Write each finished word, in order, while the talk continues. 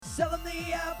Sell them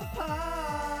the apple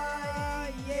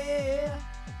pie, yeah.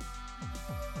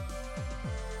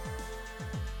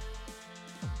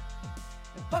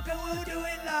 And fucking we'll do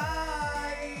it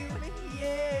live,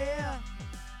 yeah.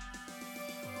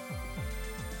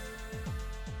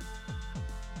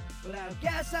 We'll have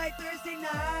Gaslight Thursday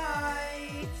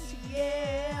nights,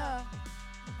 yeah.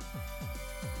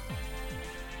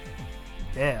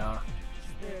 Yeah.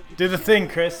 Do the thing,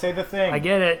 Chris. Say the thing. I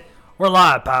get it. We're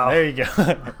live, pal. There you go.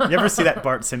 You ever see that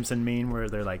Bart Simpson meme where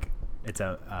they're like, it's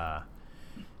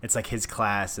like his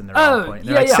class and they're all pointing.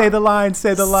 They're like, say the line,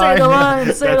 say the line. Say the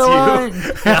line, say That's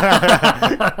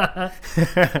the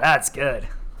line. That's good.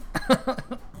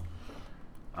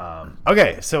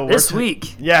 Okay, so This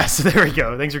week. Yeah, so there we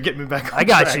go. Thanks for getting me back on I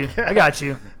got track. you. I got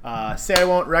you. Say I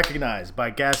Won't Recognize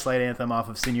by Gaslight Anthem off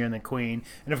of Senior and the Queen.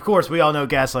 And of course, we all know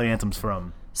Gaslight Anthem's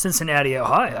from, Cincinnati,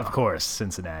 Ohio. of course,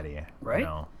 Cincinnati. Right? You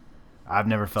know, I've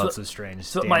never felt so strange.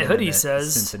 That's what my hoodie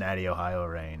says. Cincinnati, Ohio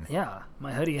rain. Yeah,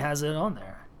 my hoodie has it on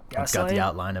there. It's got the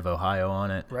outline of Ohio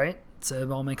on it. Right? So it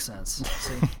all makes sense.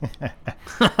 See?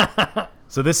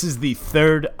 So this is the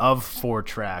third of 4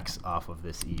 tracks off of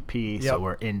this EP. Yep. So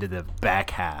we're into the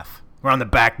back half. We're on the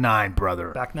back 9,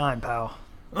 brother. Back 9, pal.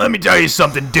 Let me tell you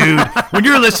something, dude. When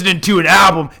you're listening to an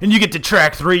album and you get to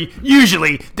track 3,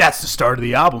 usually that's the start of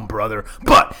the album, brother.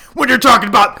 But when you're talking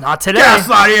about Not today.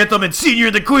 Gaslight Anthem and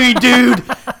Senior the Queen, dude,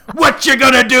 what you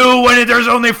gonna do when there's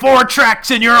only 4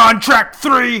 tracks and you're on track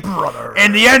 3? Brother.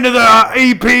 And the end of the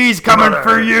EP's coming Brother.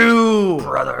 for you.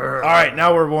 Brother. All right,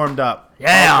 now we're warmed up.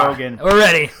 Yeah. Hulk Hogan. We're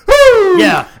ready. Woo!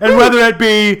 Yeah. And whether it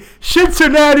be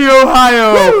Cincinnati,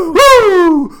 Ohio,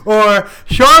 woo! Or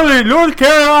Charlotte, North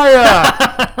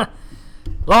Carolina.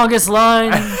 Longest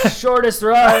line, shortest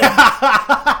ride.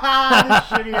 The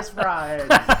shittiest ride.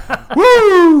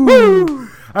 Woo! Woo!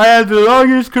 I had the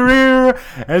longest career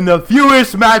and the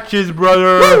fewest matches,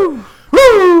 brother. Woo!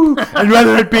 Woo! And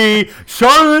whether it be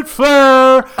Charlotte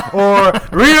Flair or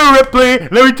Rhea Ripley,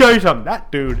 let me tell you something.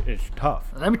 That dude is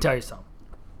tough. Let me tell you something.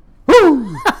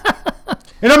 Woo!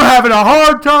 And I'm having a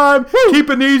hard time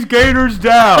keeping these gators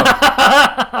down.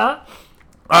 All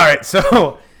right,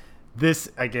 so this,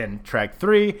 again, track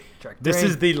 3. This three.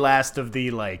 is the last of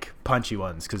the, like, punchy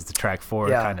ones because the track 4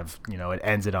 Yeah. kind of, you know, it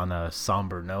ends it on a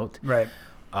somber note. Right.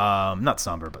 Not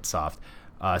somber, but soft.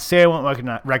 Say I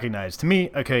Won't Recognize. To me,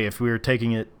 okay, if we were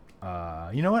taking it,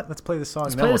 you know what? Let's play the song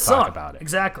and then we'll talk about it.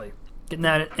 Exactly. Getting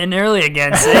that in early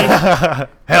again, see?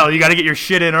 Hell, you got to get your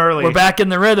shit in early. We're back in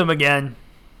the rhythm again.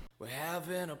 We're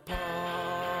having a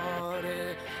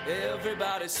party,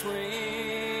 everybody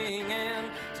swinging.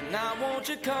 Tonight won't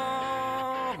you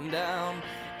calm down?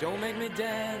 Don't make me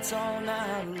dance all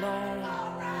night long.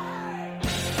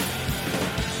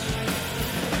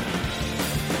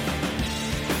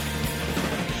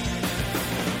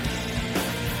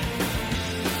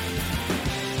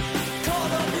 Call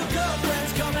up your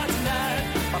girlfriends, come out tonight.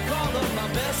 I'll call up my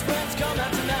best friends, come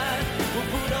out tonight. We'll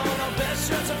put on our best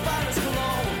shirts and finest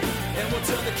cologne, and we'll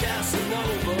turn the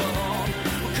Casanova on.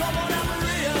 Well, come on out,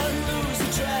 Maria, and lose the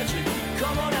tragic.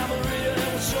 Come on out, Maria,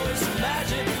 and we'll show you some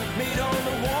magic. Meet on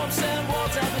the warm sand,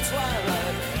 waltz out the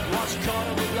twilight. Watch the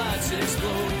carnival lights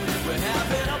explode. We're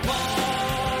having a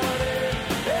party,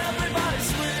 everybody's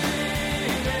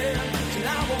swinging.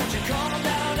 Tonight won't you come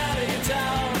down out of your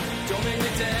town? Don't make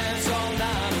me dance all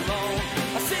night alone.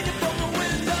 I see you from the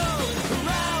window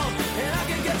around, and I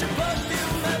can get your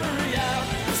perfume memory out.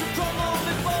 So come on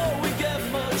before we get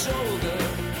much older,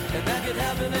 and that could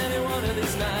happen any one of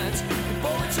these nights.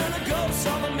 Before we turn to ghosts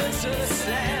on the midst of the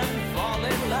sand, fall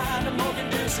in line to more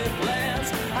conducive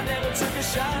plans. I never took a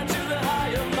shine to the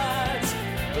higher minds,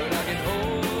 but I can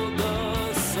hold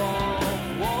the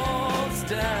soft walls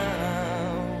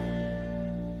down.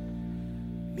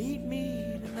 Meet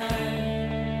me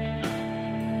tonight.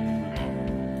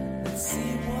 Let's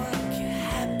see what can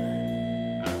happen.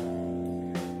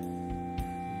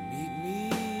 Meet me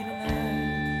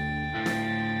tonight.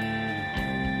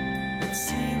 Let's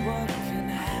see what can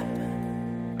happen.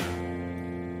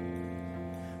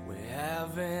 We're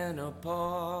having a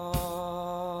party.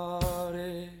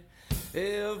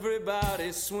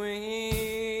 Everybody swinging.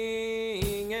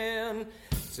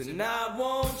 Tonight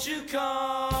won't you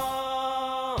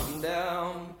calm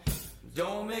down?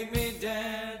 Don't make me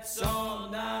dance all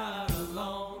night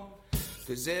alone.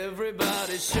 'Cause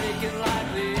everybody's shaking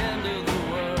like the end of the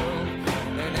world,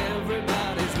 and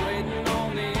everybody's waiting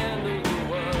on the end of the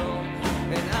world.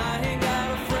 And I ain't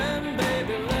got a friend,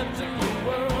 baby, left in the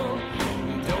world.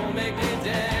 Don't make me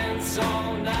dance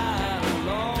all night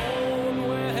alone.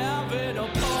 We're having a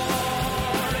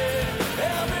party,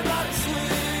 everybody's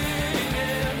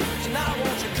swinging. Tonight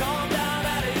won't you calm down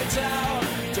out of your town?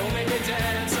 Don't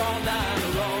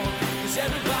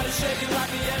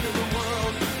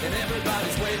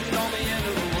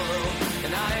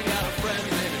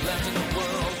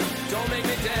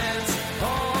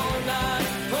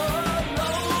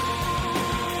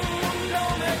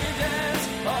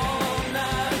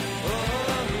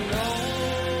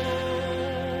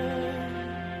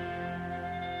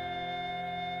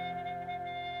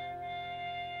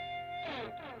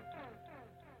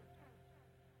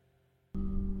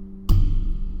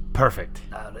Perfect.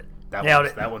 Nailed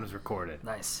it. That one was recorded.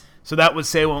 Nice. So that was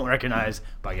Say Won't Recognize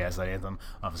by Gaslight Anthem,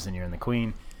 Officer You're in the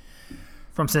Queen.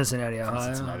 From Cincinnati, From Ohio.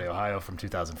 Cincinnati, Ohio, from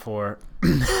 2004.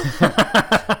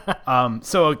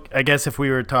 So I guess if we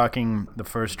were talking, the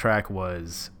first track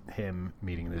was him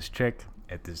meeting this chick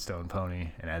at the Stone Pony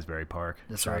in Asbury Park.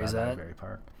 That's Shout where he's out at. Asbury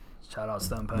Park. Shout out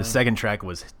Stone Pony. The second track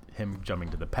was him jumping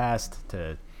to the past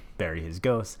to bury his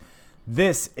ghost.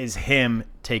 This is him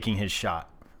taking his shot,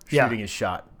 shooting his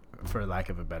shot, for lack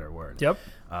of a better word. Yep.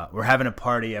 We're having a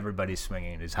party, everybody's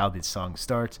swinging, is how this song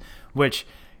starts, which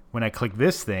when I click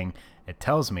this thing, it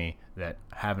tells me that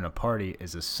Having a Party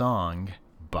is a song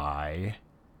by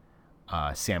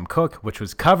Sam Cooke, which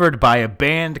was covered by a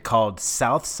band called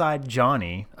Southside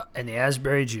Johnny. And the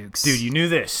Asbury Jukes. Dude, you knew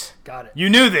this. Got it. You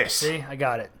knew this. See, I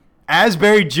got it.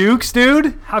 Asbury Jukes,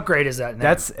 dude. How great is that name?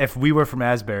 That's, if we were from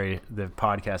Asbury, the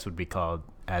podcast would be called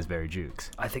Asbury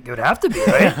Jukes. I think it would have to be,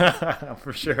 right?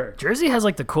 For sure. Jersey has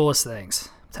like the coolest things.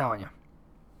 I'm telling you.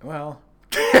 Well,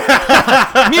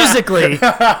 Musically, they've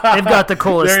got the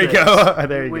coolest there you things. go.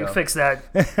 There you We go. can fix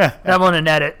that. That one and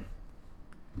edit.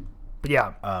 But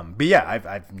yeah.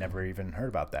 I've never even heard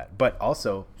about that. But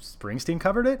also, Springsteen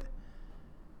covered it?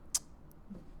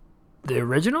 The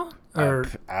original? Or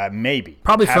Maybe.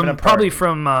 probably Having a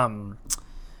from Party.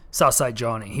 Southside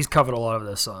Johnny. He's covered a lot of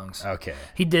those songs. Okay.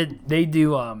 They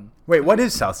do Wait, what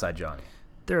is Southside Johnny?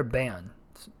 they're a band.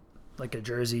 Like a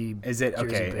Jersey. Is it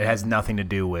Jersey okay? band. It has nothing to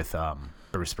do with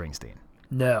Bruce Springsteen.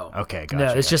 No. Okay, No,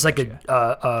 gotcha, it's just gotcha,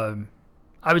 like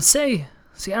I would say.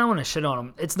 See, I don't want to shit on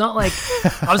them. It's not like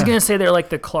I was gonna say they're like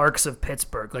the Clarks of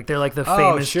Pittsburgh. Like they're like the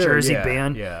famous sure, Jersey yeah,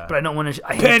 band. yeah. But I don't want to.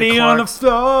 I hate Penny the on the Clarks.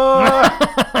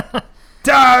 floor.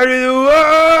 Tired of the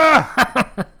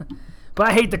world. But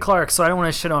I hate the Clarks, so I don't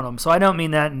want to shit on them. So I don't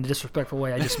mean that in a disrespectful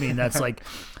way. I just mean that's like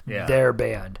Yeah. their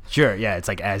band. Sure, yeah, it's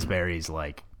like Asbury's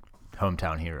like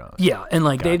hometown heroes. Yeah, and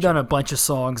like they've Gotcha. done a bunch of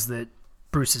songs that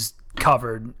Bruce has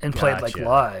covered and played like Gotcha.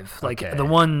 live. Like Okay. the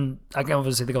one I can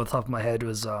obviously think off the top of my head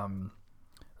was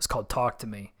it's called "Talk to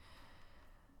Me,"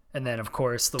 and then of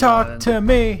course the Talk one, to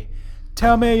me,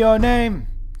 tell me your name.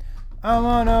 I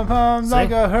wanna pump like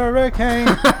a hurricane.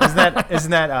 Isn't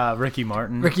that Ricky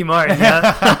Martin? Ricky Martin.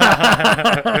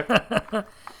 Yeah.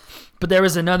 But there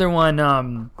was another one.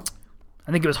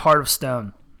 I think it was "Heart of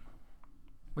Stone,"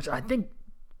 which I think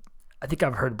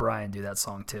I've heard Brian do that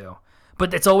song too.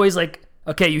 But it's always like,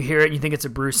 okay, you hear it and you think it's a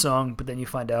Bruce song, but then you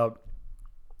find out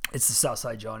it's the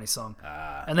Southside Johnny song.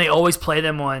 And they always play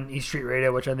them on East Street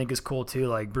Radio, which I think is cool too.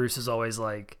 Like Bruce is always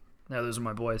like, no, those are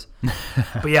my boys.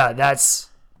 But yeah,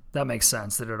 that makes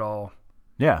sense that it all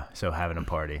Yeah, so having a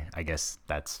party. I guess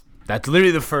that's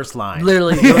literally the first line.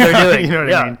 literally what they're doing. You know what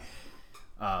Yeah.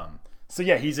 I mean? So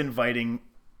yeah, he's inviting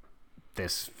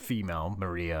this female,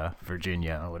 Maria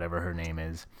Virginia, or whatever her name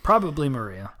is. Probably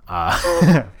Maria.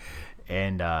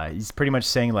 And he's pretty much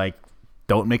saying like,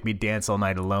 don't make me dance all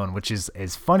night alone, which is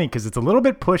funny because it's a little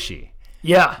bit pushy.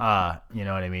 Yeah. You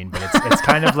know what I mean? But it's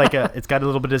kind of like it's got a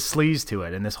little bit of sleaze to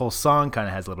it. And this whole song kind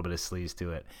of has a little bit of sleaze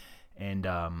to it. And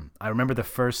I remember the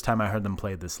first time I heard them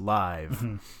play this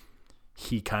live,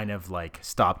 he kind of like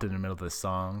stopped in the middle of the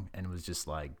song and was just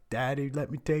like, "Daddy, let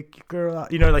me take your girl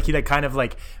out." You know, like he like kind of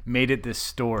like made it this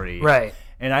story. Right.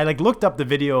 And I like looked up the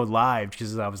video live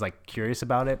because I was like curious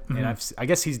about it. And I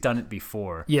guess he's done it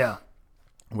before. Yeah.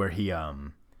 Where he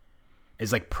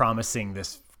is like promising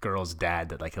this girl's dad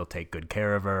that like he'll take good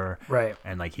care of her. Right.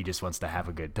 And like he just wants to have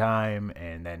a good time.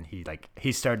 And then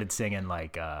he started singing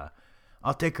like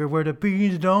I'll take her where the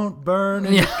bees don't burn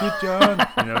in the kitchen.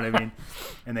 You know what I mean?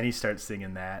 And then he starts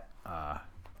singing that.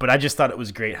 But I just thought it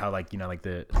was great how like, you know, like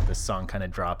the song kind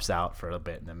of drops out for a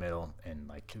bit in the middle and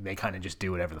like they kind of just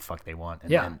do whatever the fuck they want.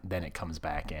 And then it comes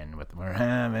back in with "We're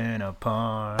having a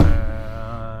party,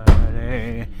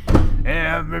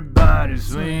 everybody's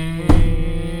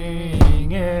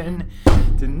swinging,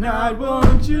 tonight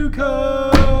won't you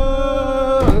come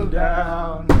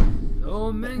down,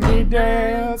 Oh, make me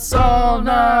dance all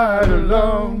night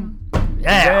alone."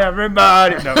 Yeah.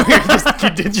 Everybody. No,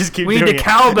 just keep We doing need the it.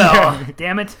 cowbell.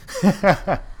 Damn it.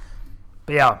 But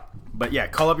yeah. But yeah,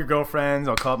 call up your girlfriends.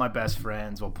 I'll call up my best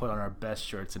friends. We'll put on our best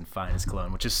shirts and finest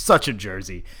cologne, which is such a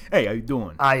Jersey. Hey, how you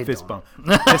doing? How you Fist doing?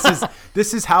 bump.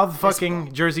 This is how the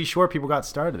fucking Jersey Shore people got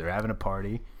started. They're having a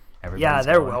party. Yeah, Everybody's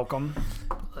they're going. welcome.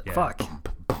 Yeah. Fuck.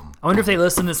 I wonder if they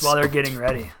listen to this while they're getting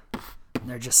ready. And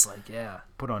they're just like, yeah.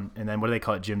 Put on, and then what do they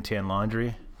call it? Gym tan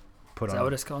laundry. Put Is on that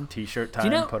what it's called? T-shirt Do time.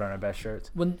 you know- Put on our best shirts.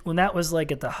 When that was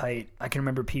like at the height, I can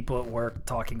remember people at work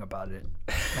talking about it.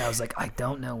 And I was like, I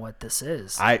don't know what this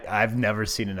is. I've never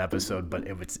seen an episode, but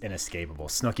it was inescapable.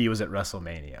 Snooki was at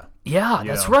WrestleMania. Yeah,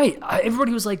 that's know? right.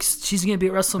 Everybody was like, she's gonna be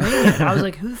at WrestleMania. And I was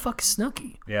like, who the fuck is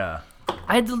Snooki? Yeah.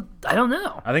 I don't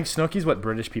know. I think Snooki's what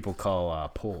British people call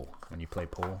pool when you play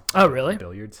pool. Oh, really?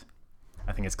 Billiards.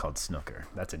 I think it's called snooker.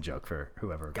 That's a joke for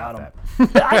whoever Got got him.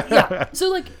 that. Yeah. So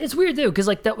like, it's weird too, because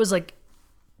like that was like,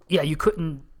 yeah, you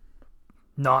couldn't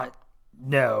not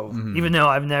know, even though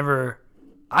I've never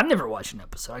watched an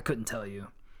episode. I couldn't tell you.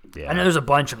 Yeah. I know there's a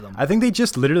bunch of them. I think they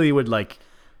just literally would like,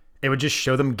 it would just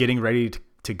show them getting ready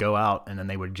to go out, and then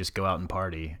they would just go out and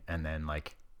party, and then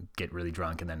like get really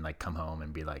drunk, and then like come home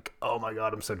and be like, oh my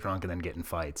god, I'm so drunk, and then get in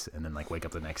fights, and then like wake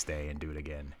up the next day and do it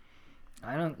again.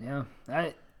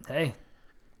 Hey, if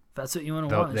that's what you want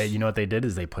to Though watch. you know what they did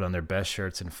is they put on their best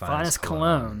shirts and finest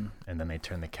cologne, and then they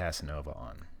turned the Casanova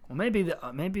on. Well,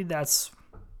 maybe that's,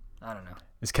 I don't know.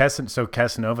 Is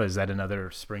Casanova, is that another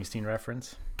Springsteen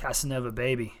reference? Casanova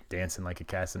baby, Dancing like a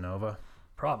Casanova?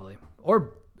 probably,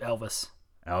 or Elvis.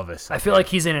 Elvis. I feel like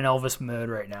he's in an Elvis mode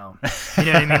right now. You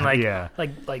know what I mean? Like, Yeah.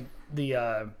 like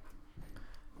the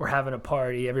we're having a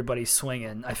party, everybody's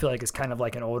swinging. I feel like it's kind of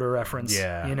like an older reference.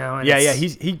 Yeah. You know? And Yeah.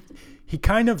 it's- He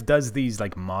kind of does these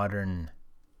like modern.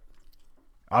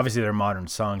 Obviously, they're modern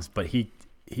songs, but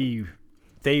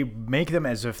they make them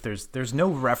as if there's no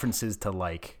references to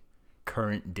like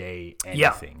current day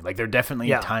anything. Like they're definitely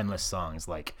timeless songs.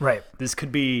 Like Right. this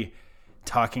could be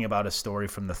talking about a story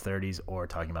from the 30s or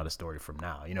talking about a story from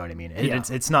now. You know what I mean?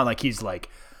 It's not like he's like,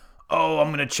 oh, I'm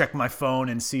gonna check my phone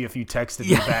and see if you texted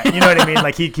me back. You know what I mean?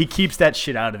 Like he keeps that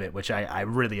shit out of it, which I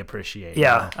really appreciate. you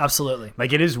Yeah, know? absolutely.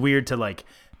 Like it is weird to like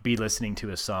be listening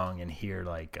to a song and hear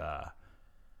like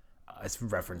it's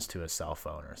reference to a cell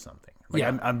phone or something. Like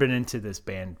Yeah. I've been into this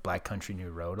band Black Country New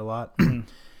Road a lot,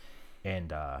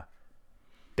 and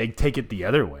they take it the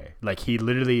other way. Like he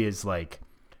literally is like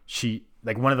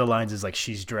one of the lines is like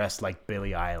she's dressed like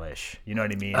Billie Eilish. You know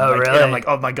what I mean? Oh, like, really? And I'm like,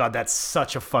 oh my god, that's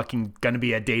such a fucking gonna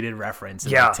be a dated reference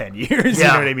in Yeah. like 10 years. Yeah.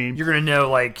 You know what I mean? You're gonna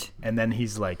know like And then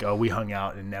he's like, oh, we hung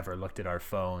out and never looked at our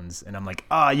phones. And I'm like,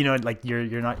 you know, like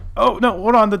you're not. Oh no,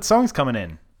 hold on, the song's coming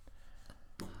in.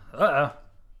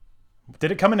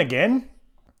 Did it come in again?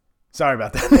 Sorry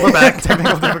about that. We're back.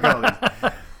 Technical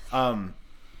difficulties.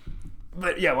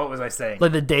 But yeah, what was I saying?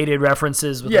 like the dated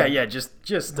references. With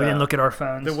Just we didn't look at our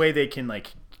phones. the way they can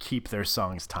like keep their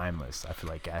songs timeless. I feel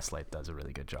like Gaslight does a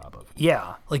really good job of.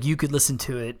 Yeah, like you could listen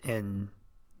to it in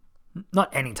not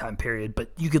any time period,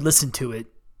 but you could listen to it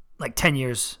like 10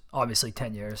 years, obviously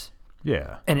 10 years,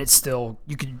 Yeah. and it's still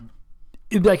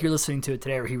it'd be like you're listening to it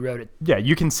today, or he wrote it. Yeah,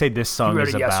 you can say this song wrote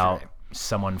is it about yesterday.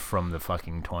 someone from the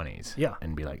fucking 20s. Yeah.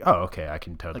 And be like, oh, okay, I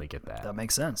can totally get that. That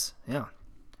makes sense. Yeah,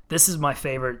 this is my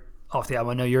favorite off the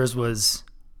album. I know yours was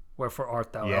 "Wherefore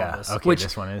Art Thou, Yeah. Elvis," Okay, which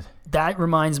this one is. that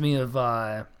reminds me of.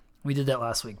 We did that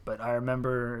last week, but I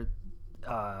remember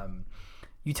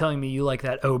you telling me you like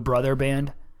that "Oh Brother"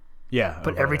 band. Yeah.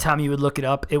 But Oh, every Brother. time you would look it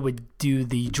up, it would do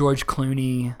the George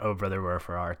Clooney. Oh, brother,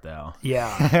 wherefore art thou?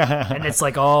 Yeah. And it's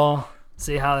like all,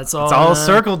 see how it's all. It's all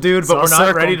circled, dude, but all we're not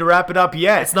circled. ready to wrap it up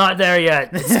yet. It's not there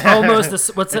yet. It's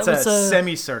almost what's It's that? a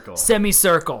semicircle.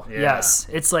 Semicircle. Yeah. Yes.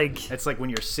 It's like It's like when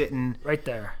you're sitting, right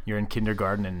there. you're in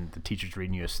kindergarten, and the teacher's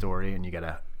reading you a story, and you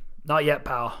gotta Not yet,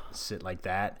 pal. sit like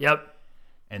that. Yep.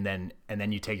 And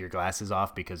then you take your glasses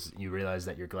off because you realize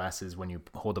that your glasses, when you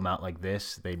hold them out like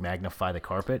this, they magnify the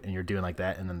carpet, and you're doing like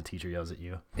that, and then the teacher yells at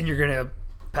you. And you're going to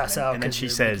pass out and then because she you're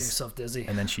says- making yourself dizzy.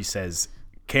 And then she says,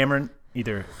 Cameron,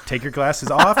 either take your glasses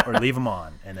off or leave them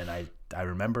on. And then I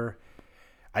remember,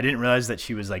 I didn't realize that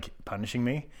she was like punishing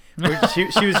me.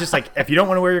 She was just like, if you don't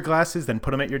want to wear your glasses, then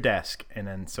put them at your desk. And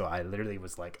then so I literally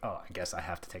was like, oh, I guess I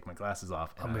have to take my glasses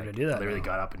off. And I'm gonna I do that literally now.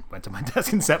 got up and went to my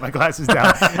desk and set my glasses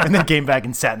down, and then came back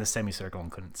and sat in the semicircle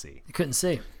and couldn't see. You couldn't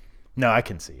see. No, I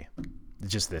can see.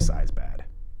 It's just this eye's bad.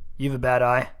 You have a bad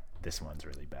eye. This one's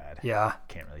really bad. Yeah.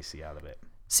 Can't really see out of it.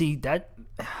 See, that,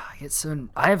 I get so,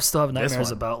 I still have nightmares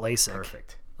one. about LASIK.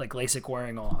 Perfect. Like LASIK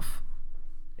wearing off.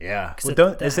 Yeah. Well, Well,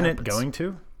 that isn't it happens. going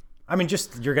to? I mean,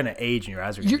 just you're gonna age and your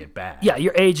eyes are gonna get bad. Yeah,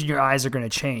 your age and your eyes are going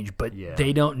to change, but Yeah.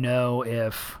 they don't know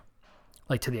if,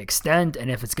 like, to the extent and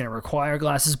if it's going to require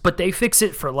glasses. But they fix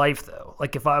it for life, though.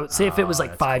 Like, if I would say if it was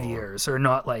like that's 5 cool. years or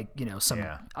not, like, you know, some.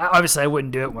 Yeah. Obviously, I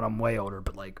wouldn't do it when I'm way older,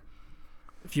 but like,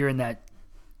 if you're in that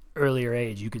earlier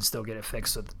age, you can still get it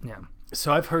fixed with, you know.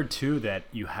 So I've heard too that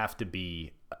you have to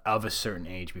be of a certain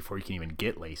age before you can even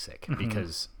get LASIK Mm-hmm.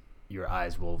 because your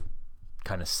eyes will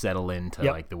kind of settle into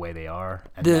Yep. like the way they are,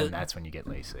 and The- then that's when you get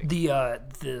LASIK.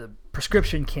 The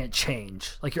prescription can't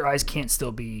change. Like, your eyes can't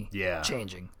still be Yeah.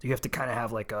 changing. So you have to kind of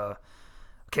have like a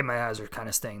okay, my eyes are kind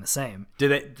of staying the same.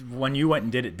 When you went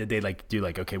and did it, did they like do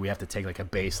like, okay, we have to take like a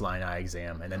baseline eye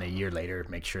exam and then a year later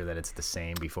make sure that it's the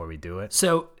same before we do it?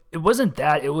 So it wasn't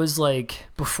that. It was like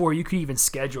before you could even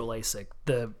schedule LASIK,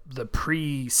 the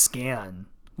pre-scan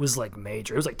was like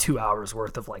major. It was like 2 hours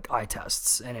worth of like eye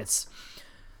tests, and it's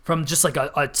from just like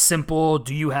a simple,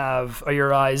 are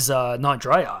your eyes not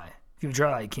dry eye? If you have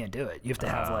dry eye, you can't do it. You have to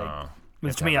have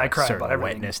which to me, I cry about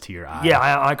everything. Wetness to your eye. Yeah,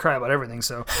 I cry about everything.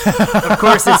 So of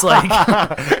course it's like he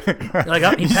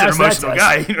He's passed an emotional that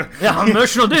guy. test. Yeah, I'm an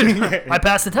emotional dude. I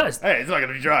passed the test. Hey, it's not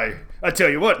gonna be dry. I tell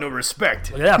you what, no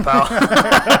respect. Look at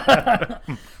that,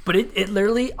 pal. But it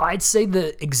literally, I'd say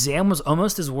the exam was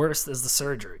almost as worse as the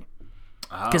surgery.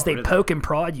 Because they poke and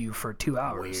prod you for 2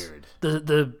 hours. Weird.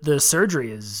 The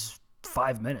surgery is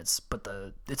 5 minutes, but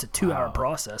it's a 2 hour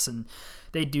process, and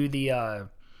they do the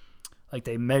like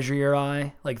they measure your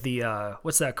eye, like the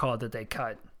what's that called that they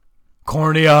cut?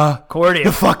 Cornea.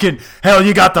 Cornea. Hell,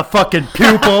 you got the fucking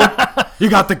pupil. You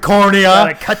got the cornea.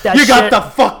 Gotta cut that you got shit. the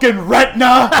fucking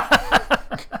retina.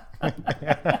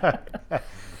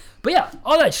 But yeah,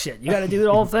 all that shit. You got to do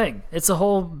the whole thing. It's a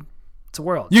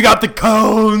world. You got the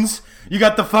cones. You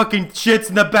got the fucking shits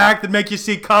in the back that make you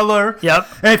see color. Yep.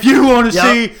 And if you want to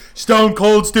see Stone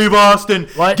Cold Steve Austin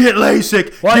What? get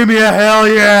LASIK, What? give me a hell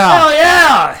yeah. Oh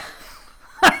yeah.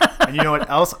 And you know what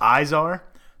else eyes are?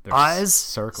 They're Eyes?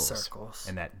 circles.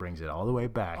 And that brings it all the way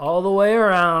back All the way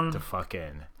around. to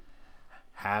fucking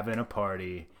having a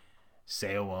party,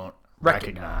 say it won't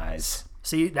Recognize.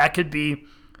 See, that could be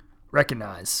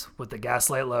recognize with the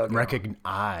Gaslight logo.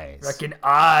 Recognize.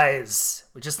 Recognize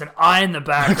with just an eye in the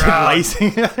background.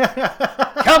 Lacing.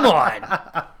 Come on.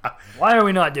 Why are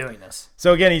we not doing this?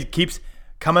 So again, he keeps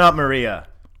coming out Maria.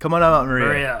 Come on out Maria.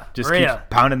 Maria. Just Maria. keeps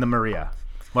pounding the Maria.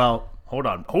 Well, hold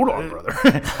on, brother.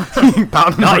 Pounding the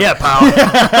Not Maria. yet,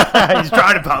 pal. He's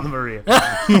trying to pound the Maria.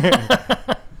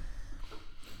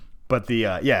 But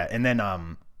and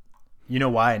then you know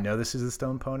why I know this is the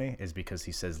Stone Pony is because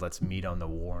he says let's meet on the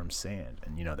warm sand,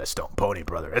 and you know that Stone Pony,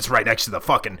 brother, it's right next to the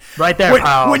fucking Right there,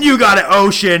 pal. When you got an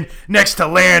ocean next to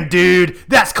land, dude,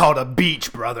 that's called a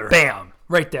beach, brother. Bam.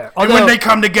 Right there. And when they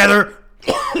come together,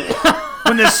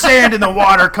 when the sand and the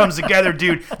water comes together,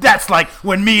 dude, that's like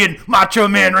when me and Macho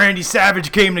Man Randy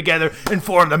Savage came together and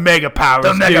formed the Mega Powers,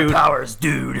 the Mega dude. Powers,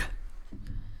 dude.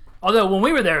 Although when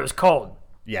we were there, it was cold.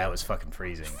 Yeah, it was fucking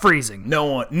freezing. Freezing. No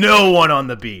one on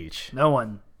the beach. No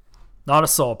one. Not a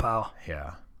soul, pal.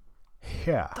 Yeah.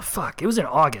 The fuck? It was in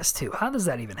August, too. How does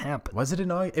that even happen? Was it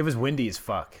in August? It was windy as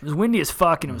fuck. It was windy as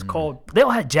fuck, and it was cold. They all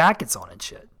had jackets on and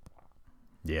shit.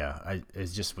 Yeah, it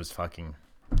just was fucking...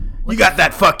 You got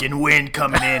that fucking wind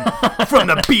coming in from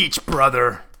the beach,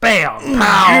 brother. Bam.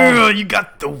 Yeah, you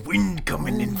got the wind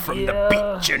coming in from the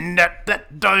beach, and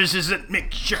that does is it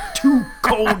makes you too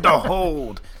cold to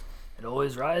hold. It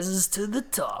always rises to the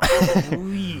top.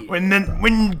 Oh, yeah. When that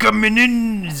wind coming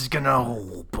in is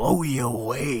gonna blow you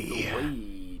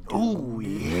away. Oh,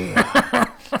 yeah.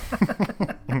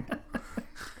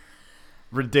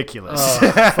 Ridiculous.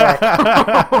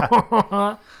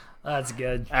 That's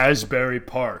good. Asbury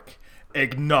Park,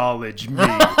 acknowledge me.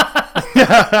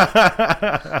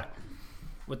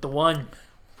 With the one.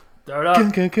 Throw it up.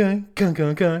 That's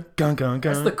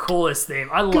the coolest theme.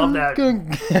 I love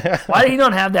that. Why did he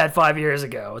not have that 5 years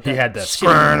ago? He had that.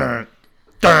 Shield?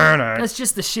 That's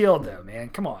just the shield, though, man.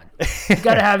 Come on. You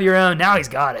got to have your own. Now he's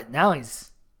got it. Now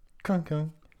he's...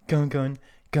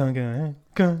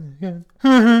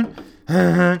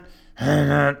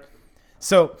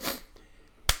 So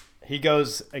he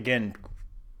goes again,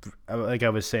 like I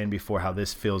was saying before, how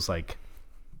this feels like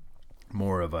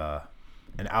more of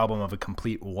an album of a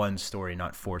complete one story,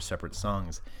 not 4 separate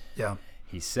songs. Yeah.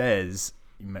 He says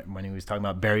when he was talking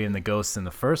about burying the ghosts in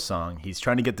the first song, he's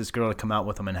trying to get this girl to come out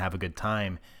with him and have a good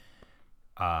time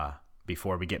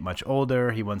before we get much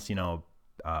older. He wants,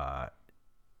 where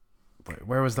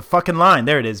was the fucking line?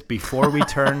 There it is. Before we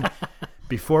turn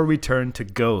to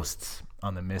ghosts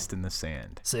on the mist and the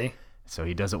sand. See? So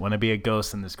he doesn't want to be a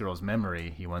ghost in this girl's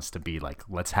memory. He wants to be like,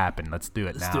 let's do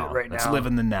it now. Do it right let's now. live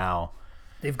in the now.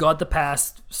 They've got the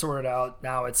past sorted out.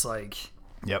 Now it's like...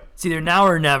 Yep. It's either now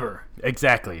or never.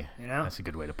 Exactly. You know? That's a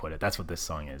good way to put it. That's what this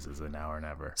song is a now or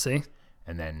never. See?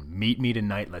 And then meet me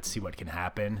tonight. Let's see what can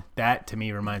happen. That to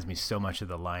me reminds me so much of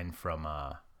the line from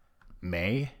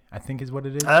May, I think is what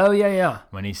it is. Oh, yeah.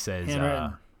 When he says,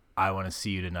 Handwritten. I want to see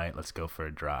you tonight. Let's go for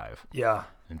a drive. Yeah.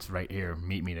 And it's right here.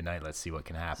 Meet me tonight. Let's see what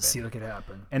can happen. See what could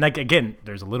happen. And like again,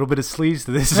 there's a little bit of sleaze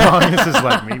to this song. This is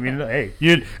like meet me tonight.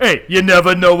 Hey, you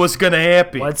never know what's gonna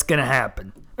happen. What's going to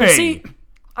happen? Hey. See,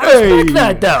 I respect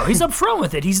that, though. He's up front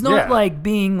with it. He's not Yeah. like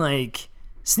being like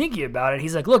sneaky about it.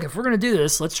 He's like, look, if we're gonna do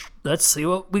this, let's see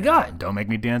what we got. Don't make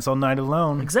me dance all night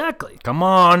alone. Exactly. Come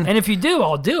on. And if you do,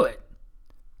 I'll do it.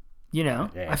 You know,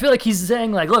 Yeah. I feel like he's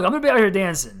saying like, look, I'm gonna be out here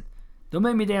dancing. Don't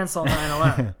make me dance all night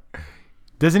alone.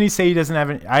 Doesn't he say he doesn't have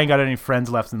any? I ain't got any friends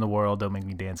left in the world. Don't make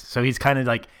me dance. So he's kind of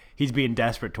like he's being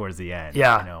desperate towards the end.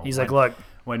 Yeah. You know, He's like, look,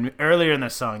 when earlier in the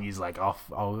song he's like,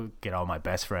 I'll get all my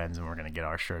best friends and we're gonna get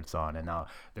our shirts on, and now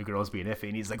the girl's being iffy,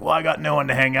 and he's like, well, I got no one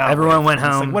to hang out. Everyone with. went And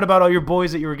it's home. Like, what about all your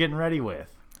boys that you were getting ready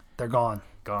with? they're gone.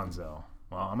 Gonzo.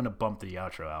 Well, I'm gonna bump the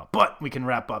outro out, but we can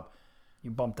wrap up.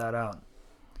 You bumped that out.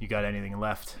 You got anything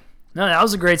left? No, that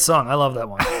was a great song. I love that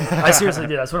one. I seriously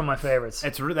do. That's one of my favorites.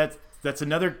 That's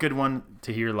another good one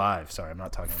to hear live. Sorry, I'm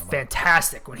not talking about.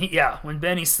 Fantastic. When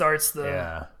Benny starts the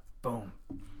Yeah. boom,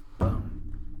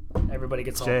 boom, everybody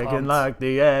gets all Shaking pumped. like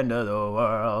the end of the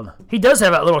world. He does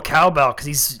have that little cowbell because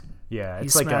he's Yeah, He's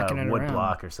it's like smacking a it wood around.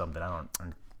 block or something.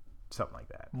 Something like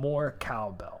that. more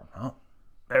cowbell. Oh,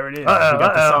 there it is. Uh-oh, We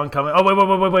got the uh-oh. song coming.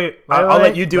 Oh, wait. I'll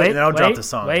let you do it, and then I'll drop the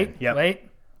song. Wait. Yep.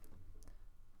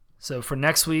 So for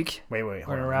next week, Wait. We're Hold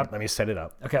gonna on. wrap- Let me set it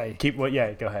up. okay.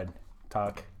 Yeah, go ahead.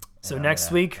 Talk. So And next I'm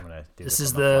gonna- week, I'm gonna do this on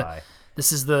is fly.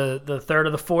 this is the third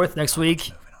of the fourth. Next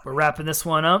week, we're wrapping this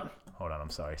one up. Hold on, I'm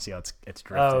sorry. See how it's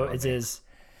drifting. Oh, on it me. is.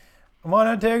 I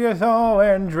wanna take us all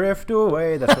and drift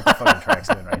away. That's what the fucking track's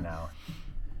doing right now.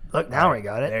 Look, now we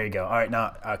got it. There you go. All right,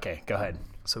 now, okay, go ahead.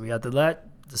 So we got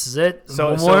this is it.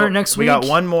 So, one more next we week. got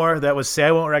one more that was Say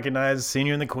I Won't Recognize,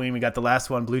 Senior and the Queen. We got the last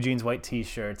one, Blue Jeans, White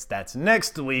T-shirts. That's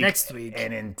next week. Next week.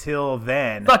 And until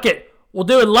then, Fuck it. We'll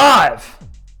do it live.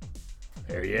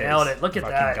 there he is. Nailed it. Look at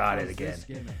Fucking that. got it again.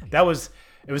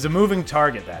 It was a moving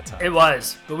target that time. It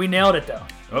was, but we nailed it though.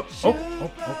 Oh. We're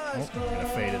gonna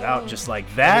fade it out just like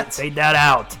that. Fade that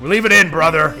out. We leave it in,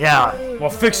 brother. Yeah. We'll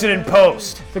fix it in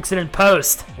post. Fix it in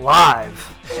post.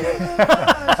 Live.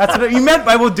 That's what you meant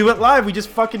by we'll do it live. We just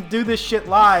fucking do this shit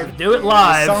live. Do it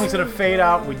live. The song's gonna fade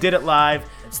out. We did it live.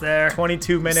 It's there.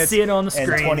 22 minutes. See it on the and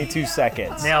screen. 22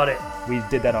 seconds. Nailed it. We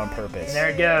did that on purpose. There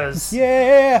it goes.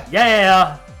 Yeah.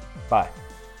 Yeah. Bye.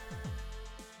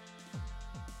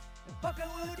 Fucking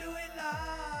we'll do it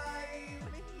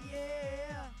live.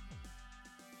 Yeah.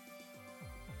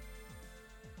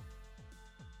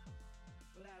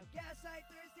 Without gaslight.